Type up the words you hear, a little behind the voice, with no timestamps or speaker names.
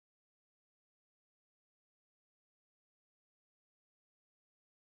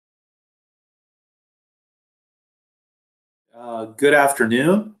Good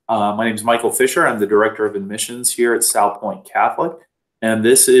afternoon. My name is Michael Fisher. I'm the Director of Admissions here at Salpointe Catholic. And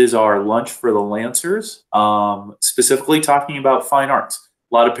this is our lunch for the Lancers, specifically talking about fine arts.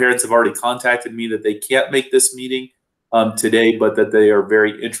 A lot of parents have already contacted me that they can't make this meeting today, but that they are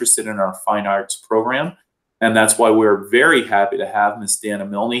very interested in our fine arts program. And that's why we're very happy to have Miss Dana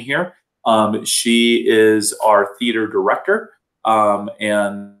Milne here. She is our theater director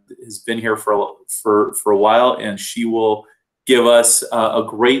and has been here for a while, and she will give us a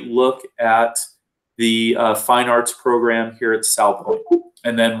great look at the fine arts program here at Salpointe.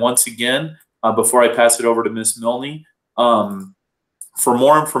 And then once again, before I pass it over to Ms. Milne, for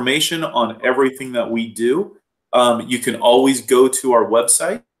more information on everything that we do, you can always go to our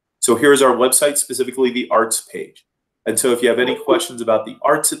website. So here's our website, specifically the arts page. And so if you have any questions about the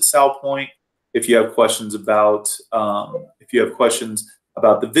arts at Salpointe, if you have questions about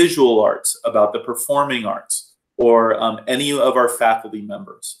the visual arts, about the performing arts, or any of our faculty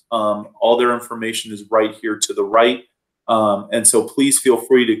members, all their information is right here to the right. And so please feel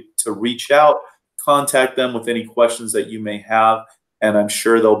free to reach out, contact them with any questions that you may have, and I'm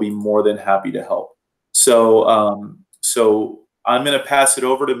sure they'll be more than happy to help. So, so I'm going to pass it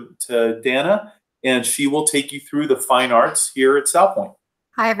over to Dana, and she will take you through the fine arts here at Salpointe.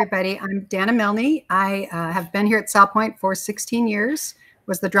 Hi, everybody. I'm Dana Milne. I have been here at Salpointe for 16 years,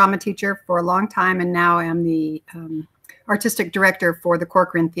 was the drama teacher for a long time, and now am the artistic director for the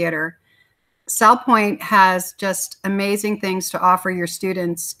Corcoran Theater. Salpointe has just amazing things to offer your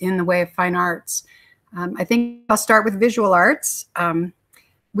students in the way of fine arts. I think I'll start with visual arts.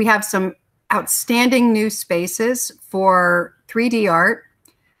 We have some outstanding new spaces for 3D art,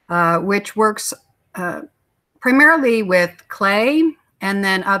 which works primarily with clay and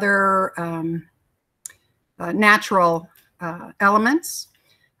then other natural elements.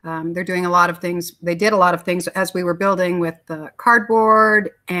 They're doing a lot of things. They did a lot of things as we were building with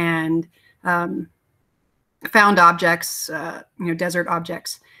cardboard and found objects, desert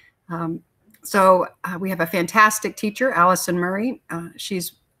objects. So we have a fantastic teacher, Allison Murray.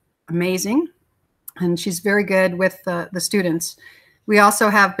 She's amazing, and she's very good with the students. We also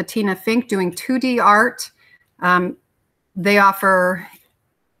have Bettina Fink doing 2D art. They offer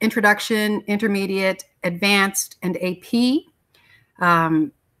introduction, intermediate, advanced, and AP,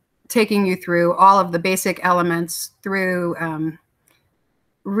 taking you through all of the basic elements through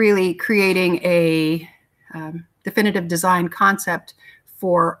really creating a definitive design concept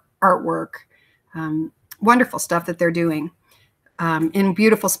for artwork. Wonderful stuff that they're doing in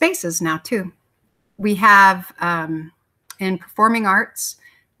beautiful spaces now, too. We have in performing arts,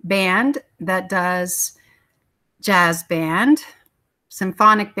 band that does jazz band,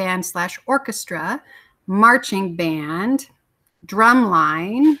 symphonic band / orchestra, marching band,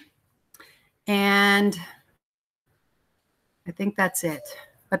 drumline, and I think that's it.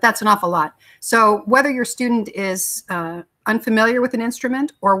 But that's an awful lot. So whether your student is unfamiliar with an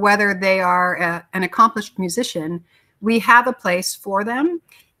instrument or whether they are an accomplished musician, we have a place for them,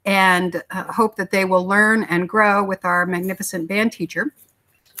 and hope that they will learn and grow with our magnificent band teacher,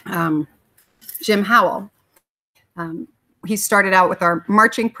 Jim Howell. He started out with our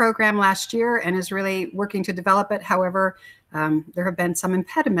marching program last year and is really working to develop it. However, there have been some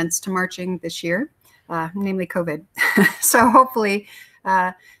impediments to marching this year, namely COVID. So hopefully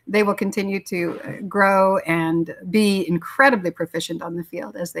they will continue to grow and be incredibly proficient on the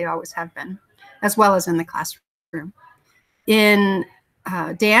field, as they always have been, as well as in the classroom. In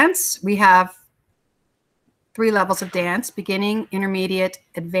dance, we have 3 levels of dance: beginning, intermediate,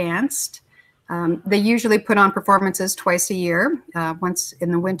 advanced. They usually put on performances twice a year, once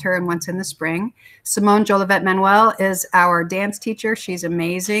in the winter and once in the spring. Simone Jolivet Manuel is our dance teacher. She's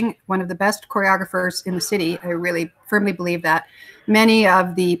amazing, one of the best choreographers in the city. I really firmly believe that. Many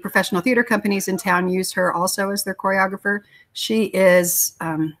of the professional theater companies in town use her also as their choreographer. She is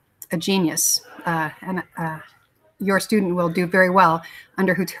a genius, and your student will do very well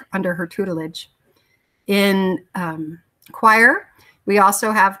under her tutelage. In choir, we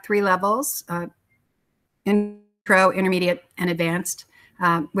also have 3 levels, intro, intermediate, and advanced,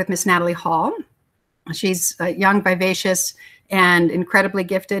 with Miss Natalie Hall. She's young, vivacious, and incredibly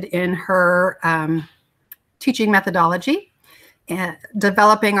gifted in her teaching methodology, and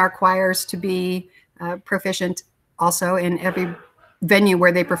developing our choirs to be proficient also in every venue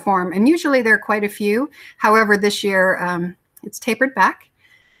where they perform. And usually there are quite a few. However, this year it's tapered back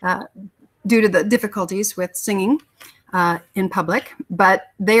due to the difficulties with singing in public, but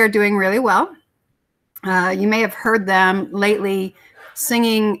they are doing really well. You may have heard them lately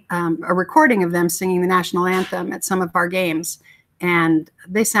singing, a recording of them singing the national anthem at some of our games, and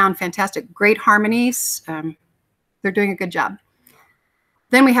they sound fantastic. Great harmonies, they're doing a good job.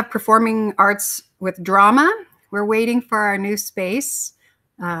 Then we have performing arts with drama. We're waiting for our new space.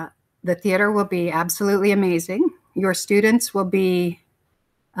 The theater will be absolutely amazing. Your students will be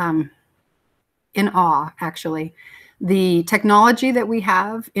in awe, actually. The technology that we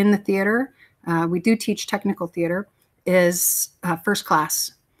have in the theater, we do teach technical theater, is first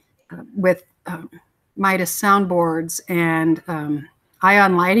class with Midas soundboards and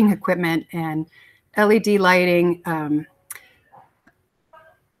ion lighting equipment and LED lighting.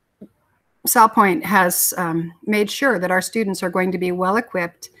 Salpointe has made sure that our students are going to be well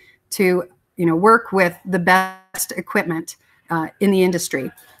equipped to, work with the best equipment in the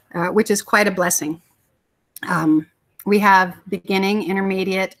industry, which is quite a blessing. We have beginning,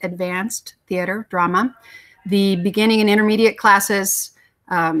 intermediate, advanced theater, drama. The beginning and intermediate classes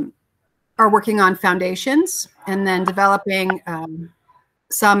are working on foundations and then developing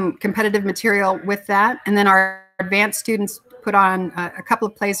some competitive material with that. And then our advanced students put on a couple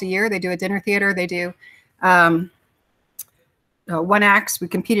of plays a year. They do a dinner theater. They do one acts. We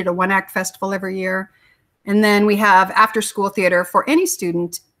compete at a one act festival every year. And then we have after school theater for any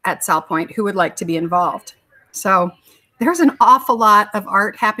student at Salpointe who would like to be involved. So there's an awful lot of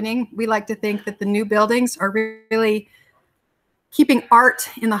art happening. We like to think that the new buildings are really keeping art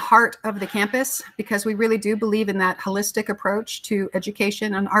in the heart of the campus, because we really do believe in that holistic approach to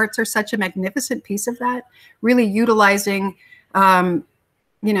education, and arts are such a magnificent piece of that, really utilizing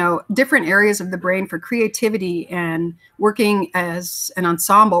different areas of the brain for creativity and working as an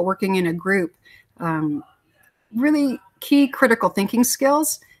ensemble, working in a group, really key critical thinking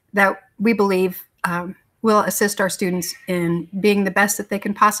skills that we believe will assist our students in being the best that they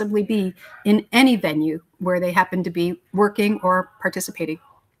can possibly be in any venue where they happen to be working or participating.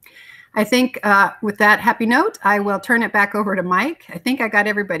 I think with that happy note, I will turn it back over to Mike. I think I got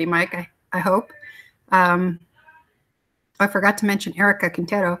everybody, Mike, I hope. I forgot to mention Erica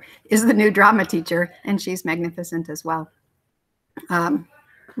Quintero is the new drama teacher, and she's magnificent as well.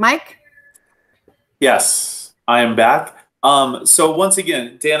 Mike? Yes, I am back. So once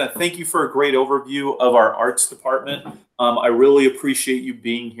again, Dana, thank you for a great overview of our arts department. I really appreciate you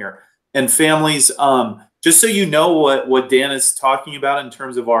being here. And families, just so you know what Dana's talking about in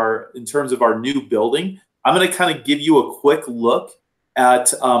terms of our new building, I'm going to kind of give you a quick look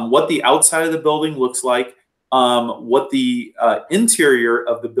at what the outside of the building looks like, what the interior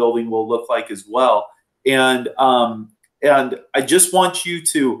of the building will look like as well. And I just want you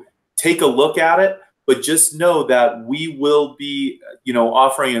to take a look at it. But just know that we will be,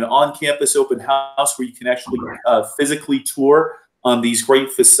 offering an on-campus open house where you can actually physically tour these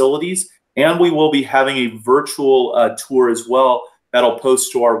great facilities. And we will be having a virtual tour as well that'll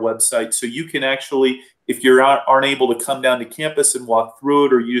post to our website. So you can actually, if you aren't able to come down to campus and walk through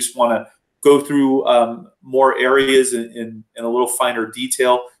it, or you just want to go through more areas in a little finer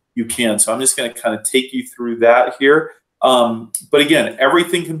detail, you can. So I'm just going to kind of take you through that here. But again,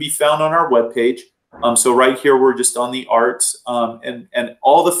 everything can be found on our webpage. So right here, we're just on the arts, and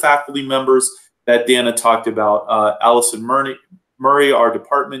all the faculty members that Dana talked about, Allison Murray, our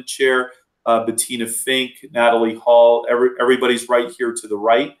department chair, Bettina Fink, Natalie Hall, everybody's right here to the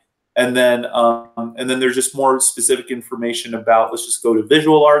right. And then there's just more specific information about, let's just go to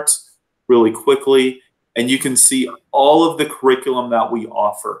visual arts really quickly. And you can see all of the curriculum that we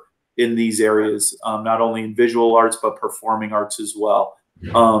offer in these areas, not only in visual arts, but performing arts as well.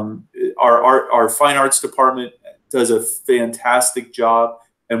 Our fine arts department does a fantastic job,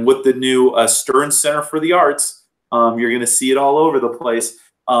 and with the new Stern Center for the Arts, you're going to see it all over the place.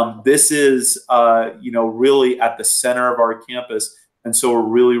 This is really at the center of our campus, and so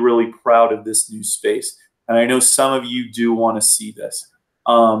we're really proud of this new space. And I know some of you do want to see this.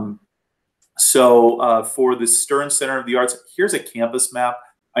 So for the Stern Center of the Arts, here's a campus map.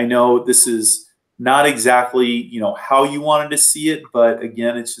 I know this is not exactly, how you wanted to see it, but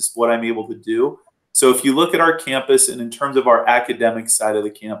again, it's just what I'm able to do. So if you look at our campus, and in terms of our academic side of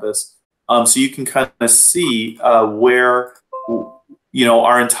the campus, so you can kind of see where,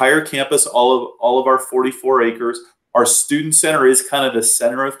 our entire campus, all of our 44 acres, our student center is kind of the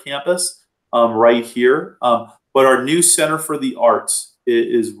center of campus right here. But our new Center for the Arts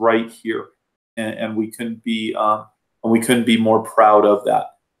is right here, and we couldn't be more proud of that.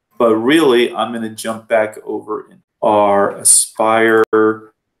 But really, I'm going to jump back over in our Aspire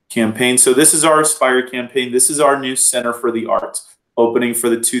campaign. So this is our Aspire campaign. This is our new Center for the Arts, opening for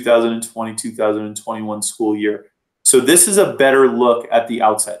the 2020-2021 school year. So this is a better look at the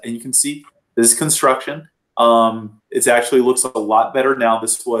outside. And you can see this is construction. It actually looks a lot better now.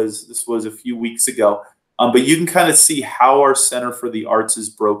 This was a few weeks ago. But you can kind of see how our Center for the Arts is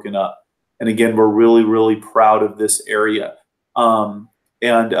broken up. And again, we're really, really proud of this area. So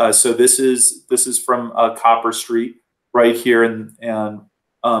this is from Copper Street right here, and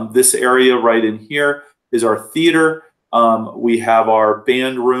this area right in here is our theater. We have our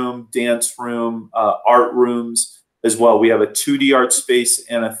band room, dance room, art rooms as well. We have a 2D art space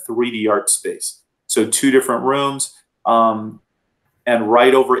and a 3D art space. So two different rooms. And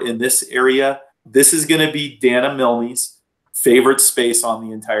right over in this area, this is going to be Dana Milne's favorite space on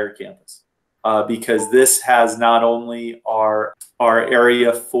the entire campus, because this has not only our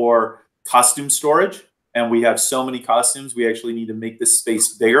area for costume storage, and we have so many costumes, we actually need to make this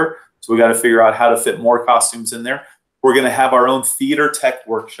space bigger. So we got to figure out how to fit more costumes in there. We're going to have our own theater tech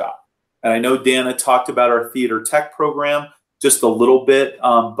workshop. And I know Dana talked about our theater tech program just a little bit,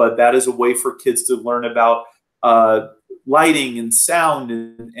 but that is a way for kids to learn about lighting and sound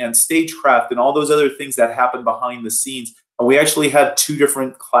and stagecraft and all those other things that happen behind the scenes. And we actually have two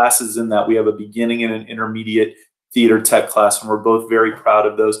different classes in that. We have a beginning and an intermediate theater tech class, and we're both very proud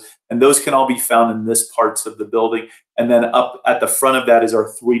of those. And those can all be found in this parts of the building. And then up at the front of that is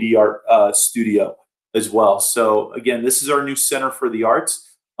our 3D art studio as well. So again, this is our new Center for the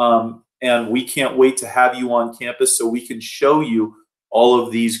Arts. And we can't wait to have you on campus so we can show you all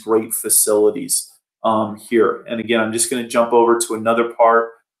of these great facilities here. And again, I'm just going to jump over to another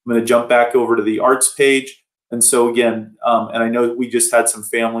part. I'm going to jump back over to the arts page. And so again, and I know we just had some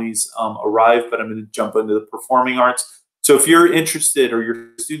families arrive, but I'm going to jump into the performing arts. So if you're interested, or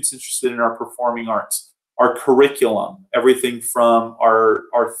your students interested in our performing arts, our curriculum, everything from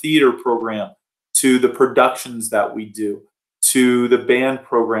our theater program to the productions that we do, to the band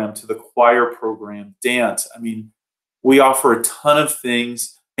program, to the choir program, dance. I mean, we offer a ton of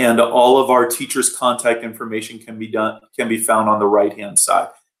things, and all of our teachers' contact information can be found on the right-hand side.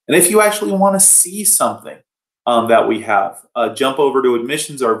 And if you actually want to see something that we have, jump over to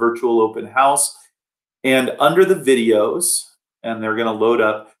admissions, our virtual open house, and under the videos, and they're going to load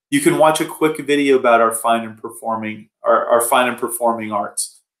up, you can watch a quick video about our fine and performing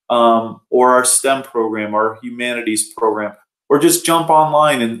arts, or our STEM program, our humanities program, or just jump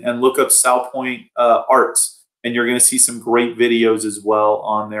online and look up Salpointe Arts, and you're going to see some great videos as well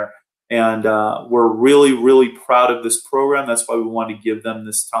on there. And we're really, really proud of this program. That's why we want to give them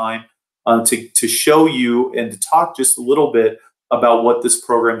this time to show you and to talk just a little bit about what this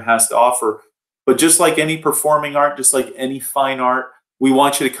program has to offer. But just like any performing art, just like any fine art, we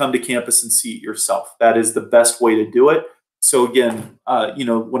want you to come to campus and see it yourself. That is the best way to do it. So again,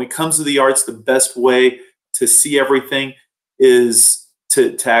 when it comes to the arts, the best way to see everything is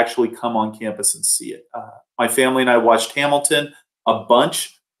to actually come on campus and see it. My family and I watched Hamilton a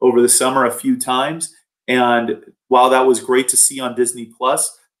bunch over the summer, a few times. And while that was great to see on Disney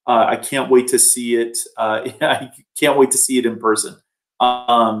Plus, I can't wait to see it. I can't wait to see it in person.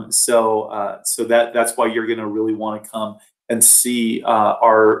 So that's why you're going to really want to come and see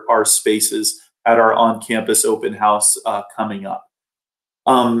our spaces at our on-campus open house coming up.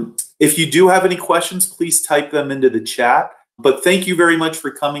 If you do have any questions, please type them into the chat. But thank you very much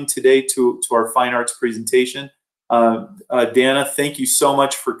for coming today to our fine arts presentation. Dana, thank you so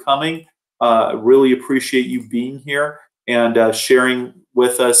much for coming. Really appreciate you being here and sharing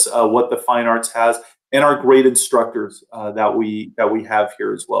with us what the fine arts has, and our great instructors that we have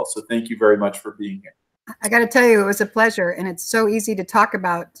here as well. So thank you very much for being here. I got to tell you, it was a pleasure, and it's so easy to talk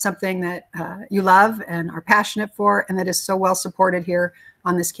about something that you love and are passionate for, and that is so well supported here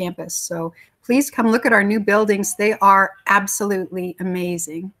on this campus. So please come look at our new buildings. They are absolutely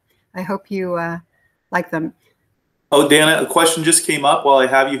amazing. I hope you like them. Oh, Dana, a question just came up while I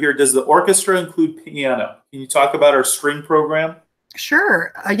have you here. Does the orchestra include piano? Can you talk about our string program?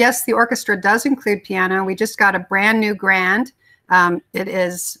 Sure. Yes, the orchestra does include piano. We just got a brand new grand. It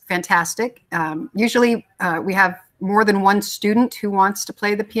is fantastic. Usually we have more than one student who wants to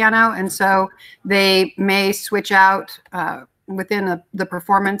play the piano, and so they may switch out within the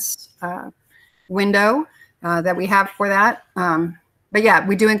performance window that we have for that. But yeah,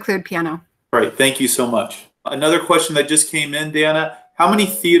 we do include piano. Great. Thank you so much. Another question that just came in, Dana. How many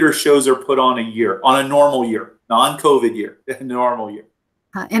theater shows are put on a year, on a normal year, non-COVID year, a normal year?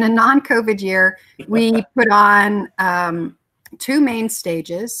 In a non-COVID year, we put on 2 main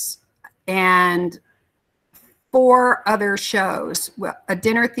stages and 4 other shows, a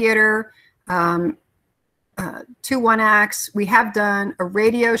dinner theater, 2 one-acts. We have done a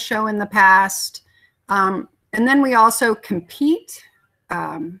radio show in the past. And then we also compete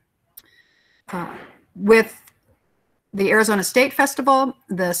with the Arizona State Festival,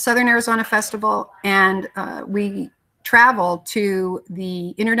 the Southern Arizona Festival, and we travel to the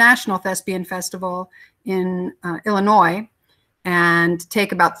International Thespian Festival in Illinois. and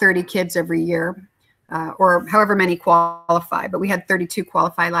take about 30 kids every year, or however many qualify, but we had 32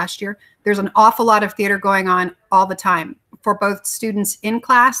 qualify last year. There's an awful lot of theater going on all the time for both students in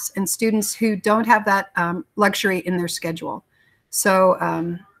class and students who don't have that luxury in their schedule. So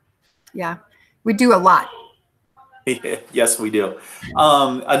yeah, we do a lot. Yes, we do.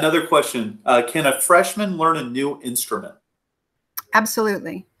 Another question, can a freshman learn a new instrument?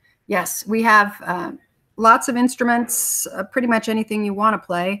 Absolutely. Yes, we have lots of instruments, pretty much anything you want to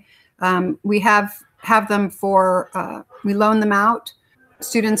play. We have them for, we loan them out.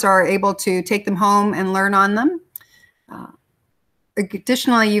 Students are able to take them home and learn on them.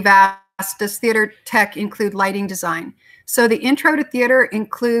 Additionally, you've asked, does theater tech include lighting design? So the intro to theater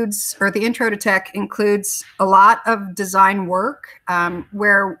includes, or the intro to tech includes a lot of design work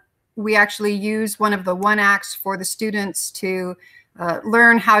where we actually use one of the one acts for the students to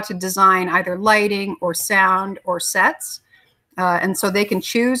learn how to design either lighting or sound or sets. And so they can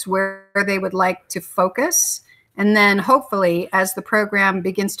choose where they would like to focus. And then hopefully, as the program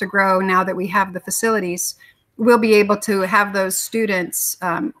begins to grow, now that we have the facilities, we'll be able to have those students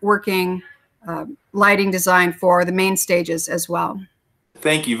working lighting design for the main stages as well.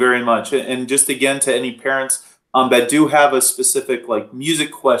 Thank you very much. And just again, to any parents that do have a specific like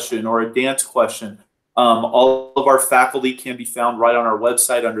music question or a dance question, all of our faculty can be found right on our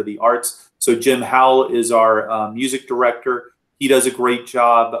website under the arts. So Jim Howell is our music director. He does a great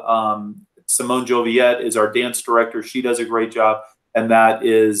job. Simone Joviette is our dance director. She does a great job. And that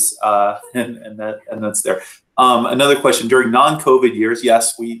is, and that's there. Another question, during non-COVID years,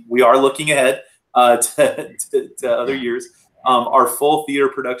 yes, we are looking ahead to other years. Our full theater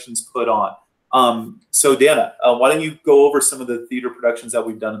productions put on. So Dana, why don't you go over some of the theater productions that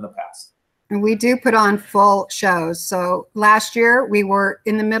we've done in the past? We do put on full shows. So last year we were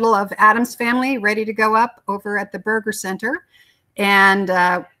in the middle of Addams Family, ready to go up over at the Burger Center, and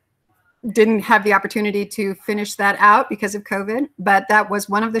didn't have the opportunity to finish that out because of COVID, but that was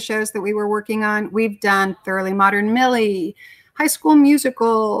one of the shows that we were working on. We've done Thoroughly Modern Millie, High School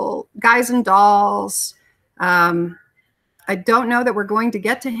Musical, Guys and Dolls. I don't know that we're going to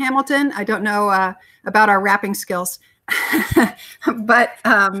get to Hamilton. I don't know about our rapping skills, but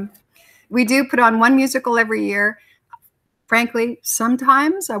we do put on one musical every year. Frankly,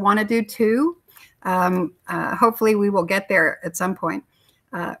 sometimes I want to do two. Hopefully we will get there at some point.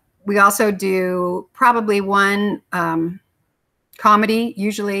 We also do probably one comedy,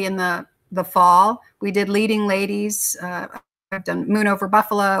 usually in the fall. We did Leading Ladies. I've done Moon Over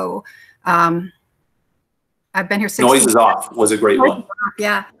Buffalo. I've been here 16 Noises Off was a great one.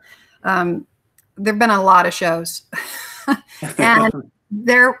 Yeah. There've been a lot of shows. And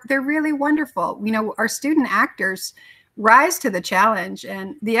they're really wonderful. You know, our student actors rise to the challenge,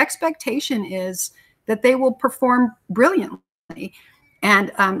 and the expectation is that they will perform brilliantly.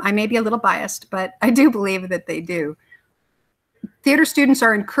 And I may be a little biased, but I do believe that they do. Theater students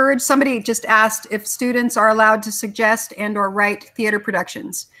are encouraged. Somebody just asked if students are allowed to suggest and or write theater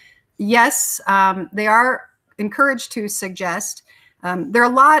productions. Yes, they are encouraged to suggest. There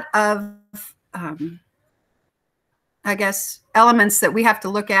are a lot of, I guess, elements that we have to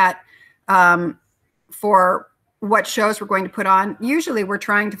look at for what shows we're going to put on. Usually we're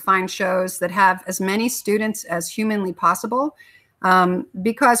trying to find shows that have as many students as humanly possible,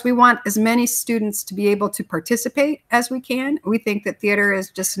 because we want as many students to be able to participate as we can. We think that theater is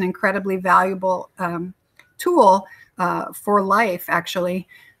just an incredibly valuable tool for life, actually,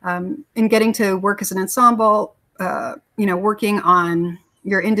 in getting to work as an ensemble, you know, working on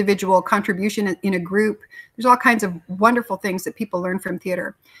your individual contribution in a group. There's all kinds of wonderful things that people learn from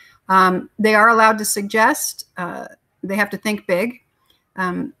theater. They are allowed to suggest. They have to think big.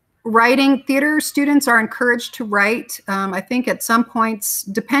 Writing, theater students are encouraged to write. I think at some points,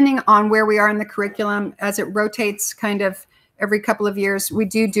 depending on where we are in the curriculum, as it rotates kind of every couple of years, we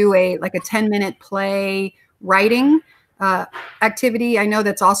do like a 10-minute play writing activity. I know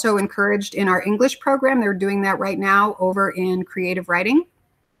that's also encouraged in our English program. They're doing that right now over in creative writing.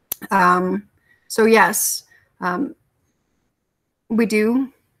 So yes, we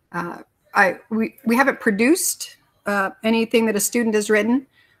do. We haven't produced anything that a student has written.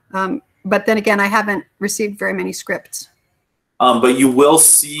 But then again, I haven't received very many scripts. But you will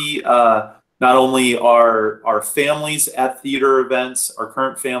see not only our families at theater events, our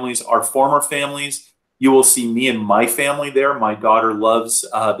current families, our former families. You will see me and my family there. My daughter loves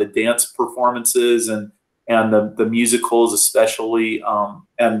the dance performances and the musicals especially.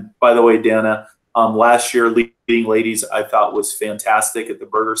 And by the way, Dana, last year Leading Ladies I thought was fantastic at the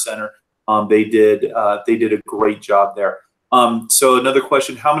Burger Center. They did a great job there. So another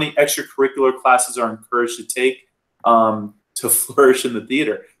question, how many extracurricular classes are encouraged to take? To flourish in the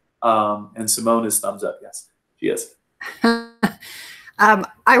theater. And Simone is thumbs up. Yes, she is.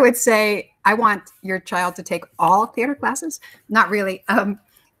 I would say I want your child to take all theater classes. Not really.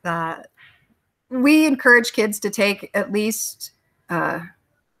 We encourage kids to take at least a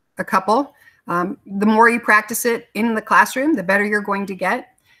couple. The more you practice it in the classroom, the better you're going to get.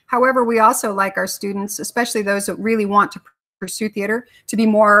 However, we also like our students, especially those that really want to pursue theater, to be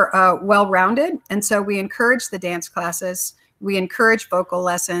more well-rounded. And so we encourage the dance classes. We encourage vocal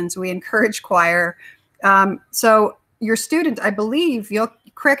lessons. We encourage choir. So your student, I believe, you'll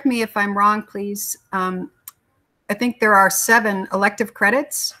correct me if I'm wrong, please. I think there are 7 elective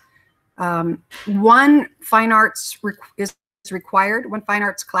credits. 1 fine arts is required, 1 fine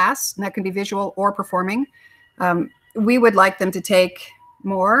arts class, and that can be visual or performing. We would like them to take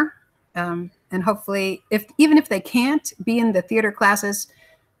more, and hopefully, even if they can't be in the theater classes,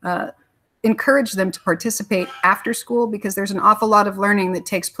 encourage them to participate after school, because there's an awful lot of learning that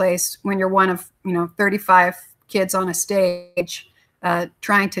takes place when you're one of 35 kids on a stage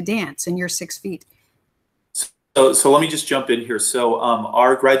trying to dance and you're 6 feet. So let me just jump in here. So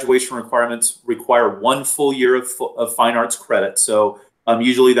our graduation requirements require 1 full year of fine arts credit. So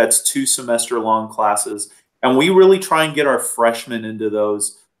usually that's 2 semester-long classes. And we really try and get our freshmen into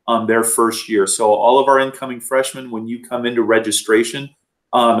those their first year. So all of our incoming freshmen, when you come into registration,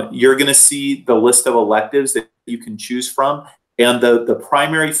 you're going to see the list of electives that you can choose from. And the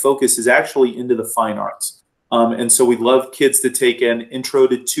primary focus is actually into the fine arts. And so we love kids to take an intro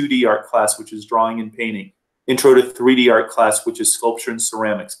to 2D art class, which is drawing and painting. Intro to 3D art class, which is sculpture and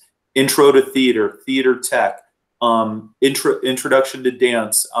ceramics. Intro to theater, theater tech. Introduction to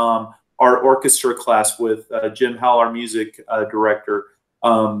dance. Our orchestra class with Jim Howell, our music director.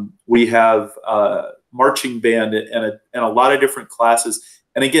 We have marching band and a lot of different classes.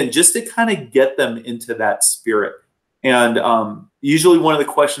 And again, just to kind of get them into that spirit. And usually one of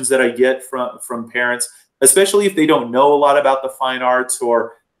the questions that I get from parents, especially if they don't know a lot about the fine arts,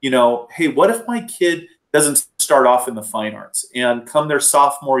 or, hey, what if my kid doesn't start off in the fine arts and come their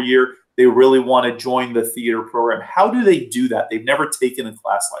sophomore year, they really want to join the theater program? How do they do that? They've never taken a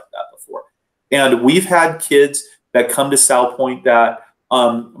class like that before. And we've had kids that come to Salpointe that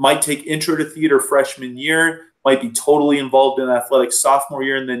might take intro to theater freshman year, might be totally involved in athletics sophomore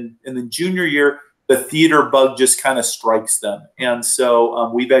year, and then junior year, the theater bug just kind of strikes them. And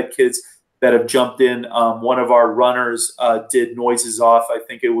so we've had kids that have jumped in. One of our runners did Noises Off. I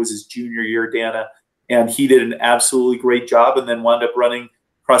think it was his junior year, Dana. And he did an absolutely great job, and then wound up running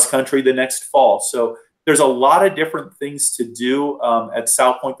cross country the next fall. So there's a lot of different things to do at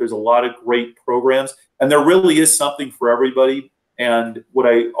Salpointe. There's a lot of great programs, and there really is something for everybody. And what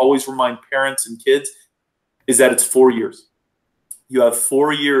I always remind parents and kids is that it's 4 years. You have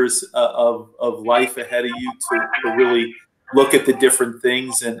 4 years of life ahead of you to really look at the different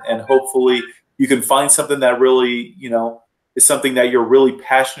things, and hopefully you can find something that really, is something that you're really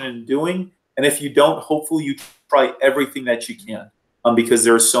passionate in doing. And if you don't, hopefully you try everything that you can, because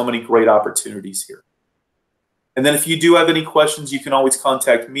there are so many great opportunities here. And then if you do have any questions, you can always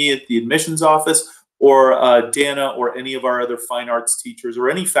contact me at the admissions office, or Dana, or any of our other fine arts teachers, or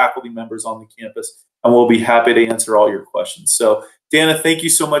any faculty members on the campus, and we'll be happy to answer all your questions. So Dana, thank you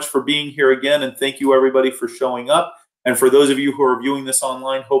so much for being here again, and thank you everybody for showing up. And for those of you who are viewing this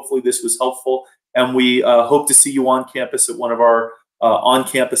online, hopefully this was helpful, and we hope to see you on campus at one of our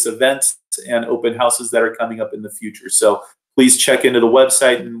on-campus events and open houses that are coming up in the future. So please check into the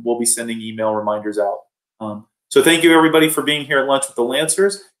website, and we'll be sending email reminders out. So thank you everybody for being here at Lunch with the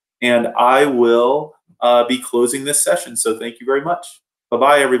Lancers, and I will be closing this session. So thank you very much.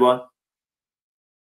 Bye-bye, everyone.